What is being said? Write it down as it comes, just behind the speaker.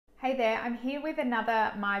Hey there, I'm here with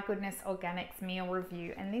another My Goodness Organics meal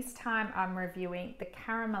review, and this time I'm reviewing the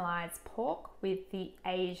caramelized pork with the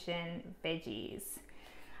Asian veggies.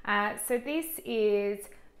 So this is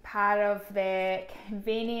part of their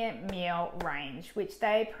convenient meal range, which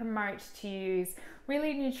they promote to use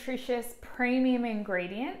really nutritious premium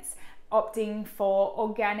ingredients, opting for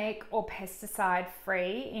organic or pesticide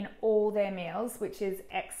free in all their meals, which is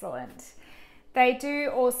excellent. They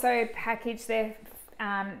do also package their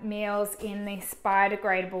meals in this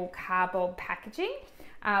biodegradable cardboard packaging,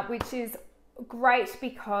 which is great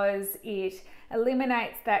because it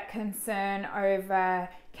eliminates that concern over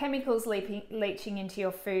chemicals leaching into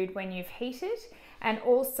your food when you've heated, and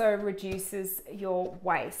also reduces your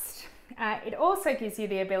waste. It also gives you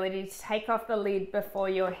the ability to take off the lid before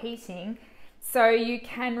you're heating, so you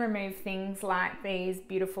can remove things like these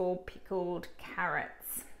beautiful pickled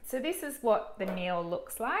carrots. So this is what the meal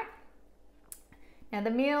looks like. Now the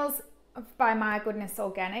meals by My Goodness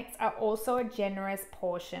Organics are also a generous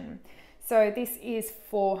portion. So this is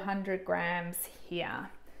 400 grams here.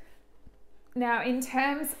 Now in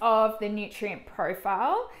terms of the nutrient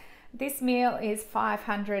profile, this meal is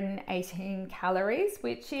 518 calories,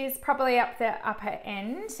 which is probably up the upper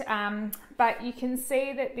end, but you can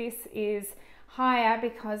see that this is higher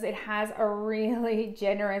because it has a really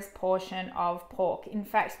generous portion of pork. In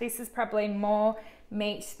fact, this is probably more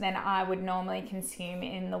meat than I would normally consume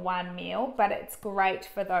in the one meal, but it's great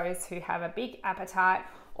for those who have a big appetite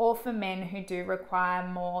or for men who do require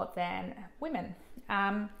more than women.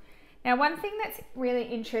 Now, one thing that's really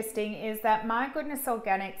interesting is that My Goodness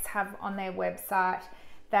Organics have on their website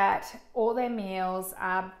that all their meals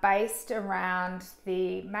are based around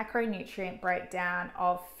the macronutrient breakdown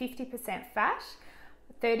of 50% fat,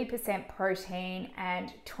 30% protein,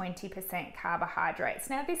 and 20% carbohydrates.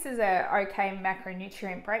 Now, this is a okay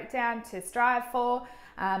macronutrient breakdown to strive for.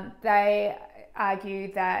 They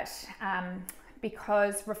argue that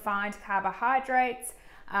because refined carbohydrates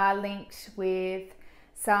are linked with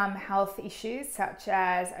some health issues such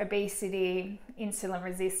as obesity, insulin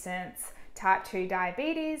resistance, type 2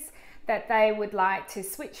 diabetes, that they would like to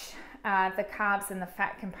switch the carbs and the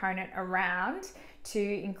fat component around to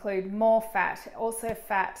include more fat. Also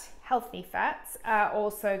healthy fats are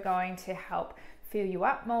also going to help fill you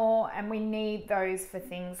up more, and we need those for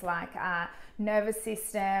things like our nervous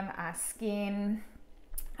system, our skin,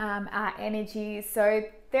 our energy. So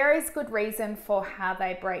there is good reason for how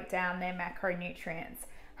they break down their macronutrients.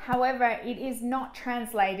 However, it is not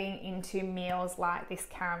translating into meals like this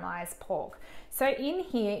caramelized pork. So in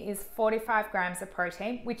here is 45 grams of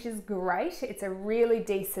protein, which is great. It's a really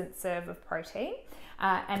decent serve of protein,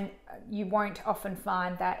 and you won't often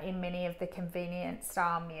find that in many of the convenient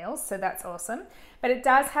style meals, so that's awesome. But it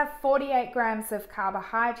does have 48 grams of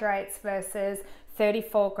carbohydrates versus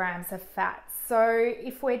 34 grams of fat. So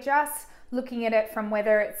if we're just looking at it from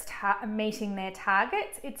whether it's meeting their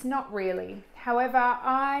targets, it's not really. However,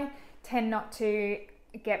 I tend not to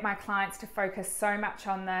get my clients to focus so much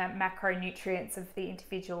on the macronutrients of the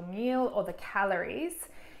individual meal or the calories,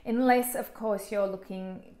 unless of course you're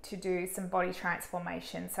looking to do some body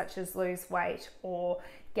transformation such as lose weight or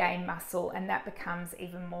gain muscle, and that becomes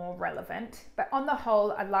even more relevant. But on the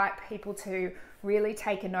whole, I like people to really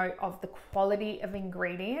take a note of the quality of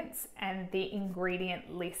ingredients and the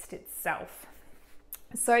ingredient list itself.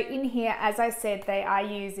 So in here, as I said, they are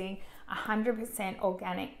using 100%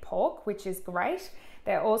 organic pork, which is great.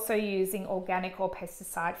 They're also using organic or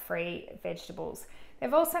pesticide-free vegetables.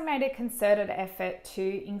 They've also made a concerted effort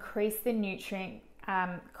to increase the nutrient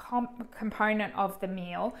component of the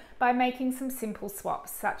meal by making some simple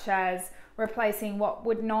swaps, such as replacing what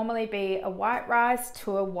would normally be a white rice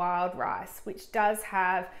to a wild rice, which does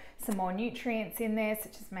have some more nutrients in there,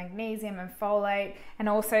 such as magnesium and folate, and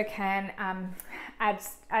also can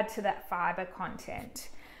add to that fiber content.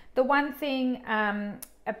 The one thing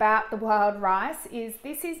about the wild rice is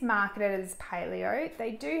this is marketed as paleo.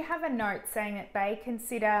 They do have a note saying that they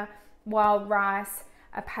consider wild rice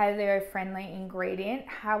a paleo-friendly ingredient.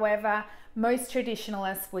 However, most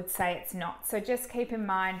traditionalists would say it's not. So just keep in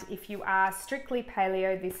mind, if you are strictly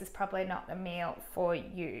paleo, this is probably not the meal for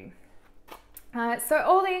you. So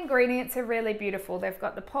all the ingredients are really beautiful. They've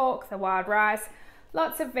got the pork, the wild rice,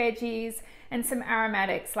 lots of veggies, and some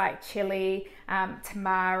aromatics like chili,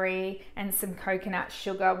 tamari, and some coconut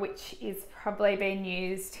sugar, which is probably been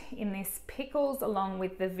used in this pickles along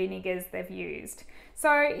with the vinegars they've used.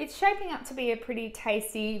 So it's shaping up to be a pretty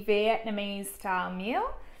tasty Vietnamese style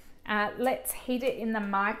meal. Let's heat it in the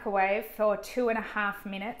microwave for 2.5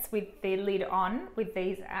 minutes with the lid on, with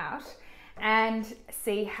these out, and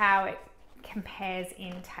see how it compares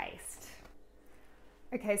in taste.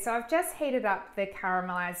 Okay, so I've just heated up the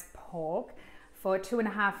caramelized pork for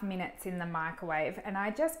 2.5 minutes in the microwave, and I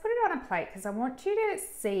just put it on a plate because I want you to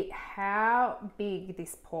see how big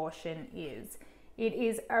this portion is. It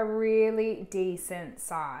is a really decent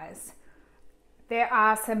size. There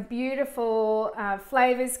are some beautiful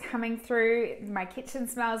flavors coming through. My kitchen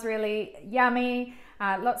smells really yummy.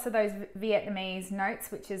 Lots of those Vietnamese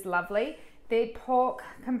notes, which is lovely. The pork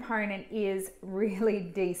component is really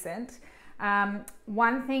decent.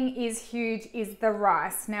 One thing is huge is the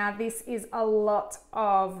rice. Now this is a lot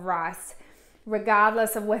of rice,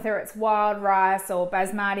 regardless of whether it's wild rice or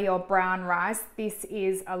basmati or brown rice. This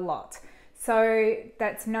is a lot. So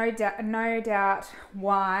that's no doubt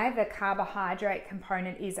why the carbohydrate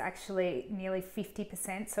component is actually nearly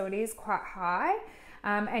 50%. So it is quite high.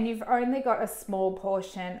 And you've only got a small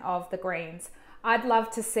portion of the greens. I'd love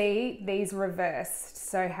to see these reversed.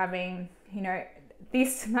 So having, you know,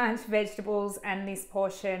 this much vegetables and this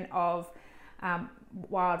portion of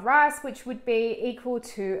wild rice, which would be equal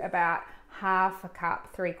to about half a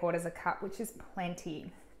cup, 3/4 a cup, which is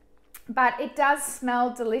plenty. But it does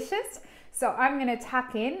smell delicious. So I'm going to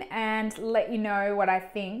tuck in and let you know what I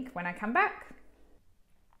think when I come back.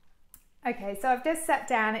 Okay, so I've just sat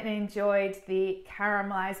down and enjoyed the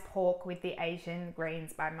caramelized pork with the Asian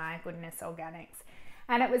greens by My Goodness Organics.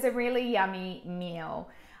 And it was a really yummy meal.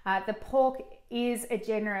 The pork is a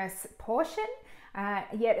generous portion,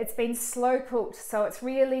 yet it's been slow cooked, so it's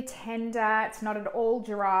really tender, it's not at all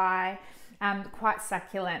dry, quite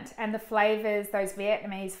succulent. And the flavors, those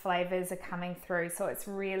Vietnamese flavors are coming through, so it's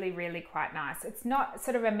really, really quite nice. It's not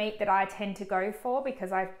sort of a meat that I tend to go for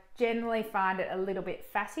because I generally find it a little bit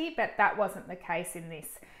fatty, but that wasn't the case in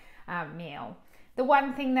this meal. The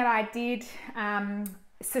one thing that I did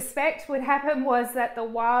suspect would happen was that the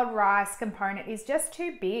wild rice component is just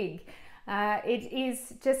too big. It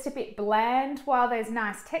is just a bit bland. While there's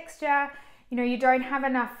nice texture, you know, you don't have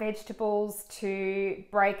enough vegetables to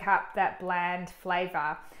break up that bland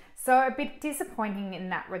flavor. So a bit disappointing in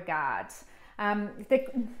that regard.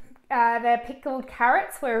 The pickled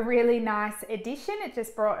carrots were a really nice addition. It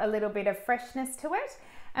just brought a little bit of freshness to it.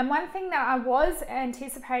 And one thing that I was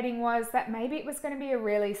anticipating was that maybe it was going to be a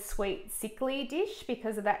really sweet, sickly dish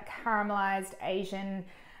because of that caramelized Asian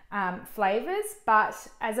flavors, but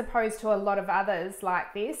as opposed to a lot of others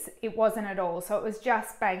like this, it wasn't at all. So it was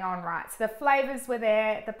just bang on right. So the flavors were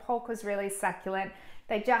there. The pork was really succulent.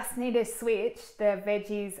 They just need to switch the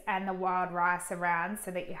veggies and the wild rice around so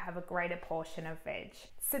that you have a greater portion of veg.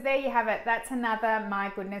 So there you have it. That's another My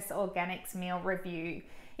Goodness Organics meal review.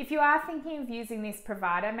 If you are thinking of using this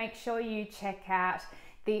provider, make sure you check out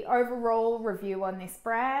the overall review on this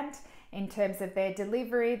brand in terms of their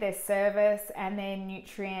delivery, their service, and their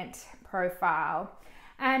nutrient profile.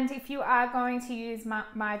 And if you are going to use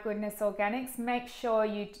My Goodness Organics, make sure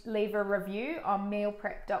you leave a review on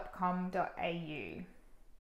mealprep.com.au.